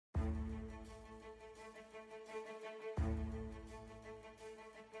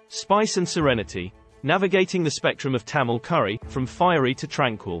Spice and serenity. Navigating the spectrum of Tamil curry, from fiery to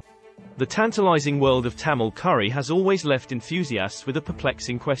tranquil. The tantalizing world of Tamil curry has always left enthusiasts with a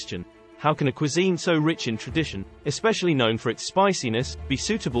perplexing question. How can a cuisine so rich in tradition, especially known for its spiciness, be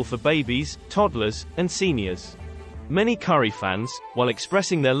suitable for babies, toddlers, and seniors? Many curry fans, while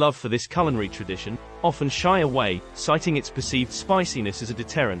expressing their love for this culinary tradition, often shy away, citing its perceived spiciness as a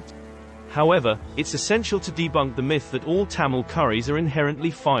deterrent. However, it's essential to debunk the myth that all Tamil curries are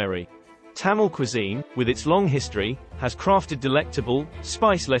inherently fiery. Tamil cuisine, with its long history, has crafted delectable,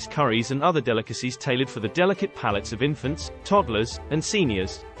 spiceless curries and other delicacies tailored for the delicate palates of infants, toddlers, and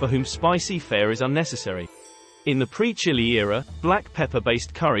seniors, for whom spicy fare is unnecessary. In the pre-chilli era, black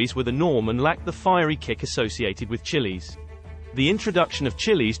pepper-based curries were the norm and lacked the fiery kick associated with chilies. The introduction of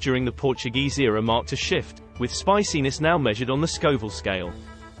chilies during the Portuguese era marked a shift, with spiciness now measured on the Scoville scale.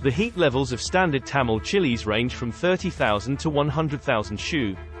 The heat levels of standard Tamil chilies range from 30,000 to 100,000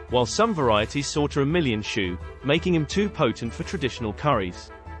 shu, while some varieties soar to 1,000,000 shu, making them too potent for traditional curries.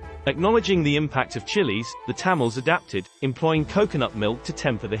 Acknowledging the impact of chilies, the Tamils adapted, employing coconut milk to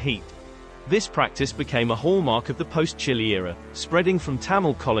temper the heat. This practice became a hallmark of the post-chilli era, spreading from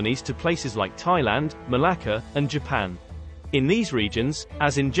Tamil colonies to places like Thailand, Malacca, and Japan. In these regions,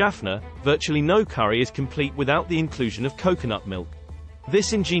 as in Jaffna, virtually no curry is complete without the inclusion of coconut milk.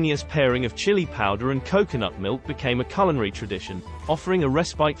 This ingenious pairing of chili powder and coconut milk became a culinary tradition, offering a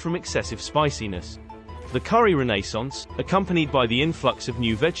respite from excessive spiciness. The curry renaissance, accompanied by the influx of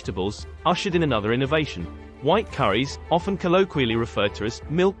new vegetables, ushered in another innovation. White curries, often colloquially referred to as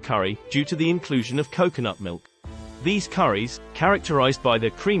milk curry, due to the inclusion of coconut milk. These curries, characterized by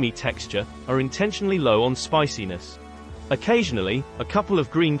their creamy texture, are intentionally low on spiciness. Occasionally, a couple of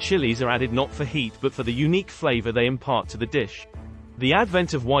green chilies are added not for heat but for the unique flavor they impart to the dish. The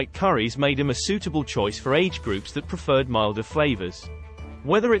advent of white curries made him a suitable choice for age groups that preferred milder flavors.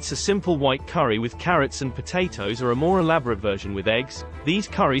 Whether it's a simple white curry with carrots and potatoes or a more elaborate version with eggs, these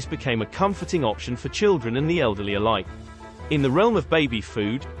curries became a comforting option for children and the elderly alike. In the realm of baby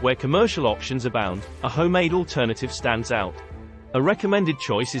food, where commercial options abound, a homemade alternative stands out. A recommended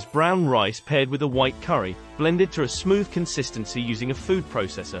choice is brown rice paired with a white curry, blended to a smooth consistency using a food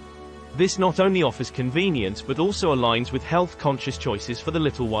processor. This not only offers convenience but also aligns with health-conscious choices for the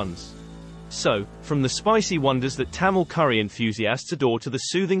little ones. So, from the spicy wonders that Tamil curry enthusiasts adore to the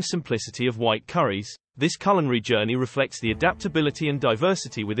soothing simplicity of white curries, this culinary journey reflects the adaptability and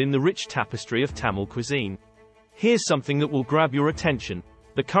diversity within the rich tapestry of Tamil cuisine. Here's something that will grab your attention.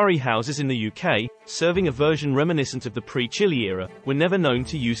 The curry houses in the UK, serving a version reminiscent of the pre-chilli era, were never known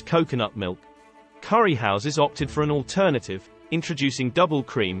to use coconut milk. Curry houses opted for an alternative, introducing double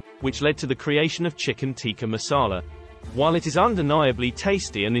cream, which led to the creation of Chicken Tikka Masala. While it is undeniably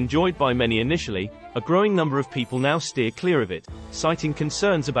tasty and enjoyed by many initially, a growing number of people now steer clear of it, citing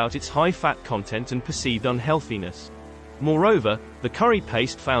concerns about its high fat content and perceived unhealthiness. Moreover, the curry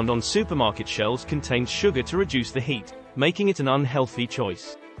paste found on supermarket shelves contains sugar to reduce the heat, making it an unhealthy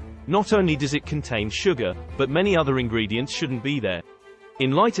choice. Not only does it contain sugar, but many other ingredients shouldn't be there.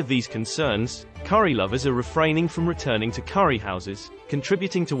 In light of these concerns, curry lovers are refraining from returning to curry houses,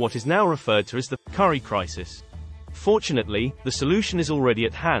 contributing to what is now referred to as the curry crisis. Fortunately, the solution is already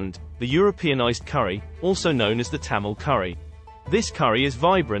at hand: the Europeanized curry, also known as the Tamil curry. This curry is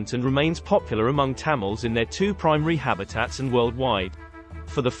vibrant and remains popular among Tamils in their two primary habitats and worldwide.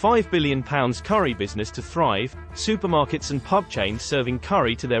 For the £5 billion curry business to thrive, supermarkets and pub chains serving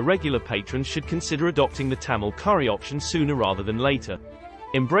curry to their regular patrons should consider adopting the Tamil curry option sooner rather than later.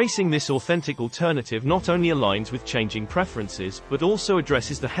 Embracing this authentic alternative not only aligns with changing preferences, but also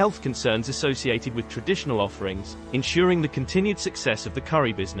addresses the health concerns associated with traditional offerings, ensuring the continued success of the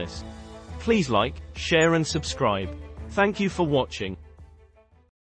curry business. Please like, share and subscribe. Thank you for watching.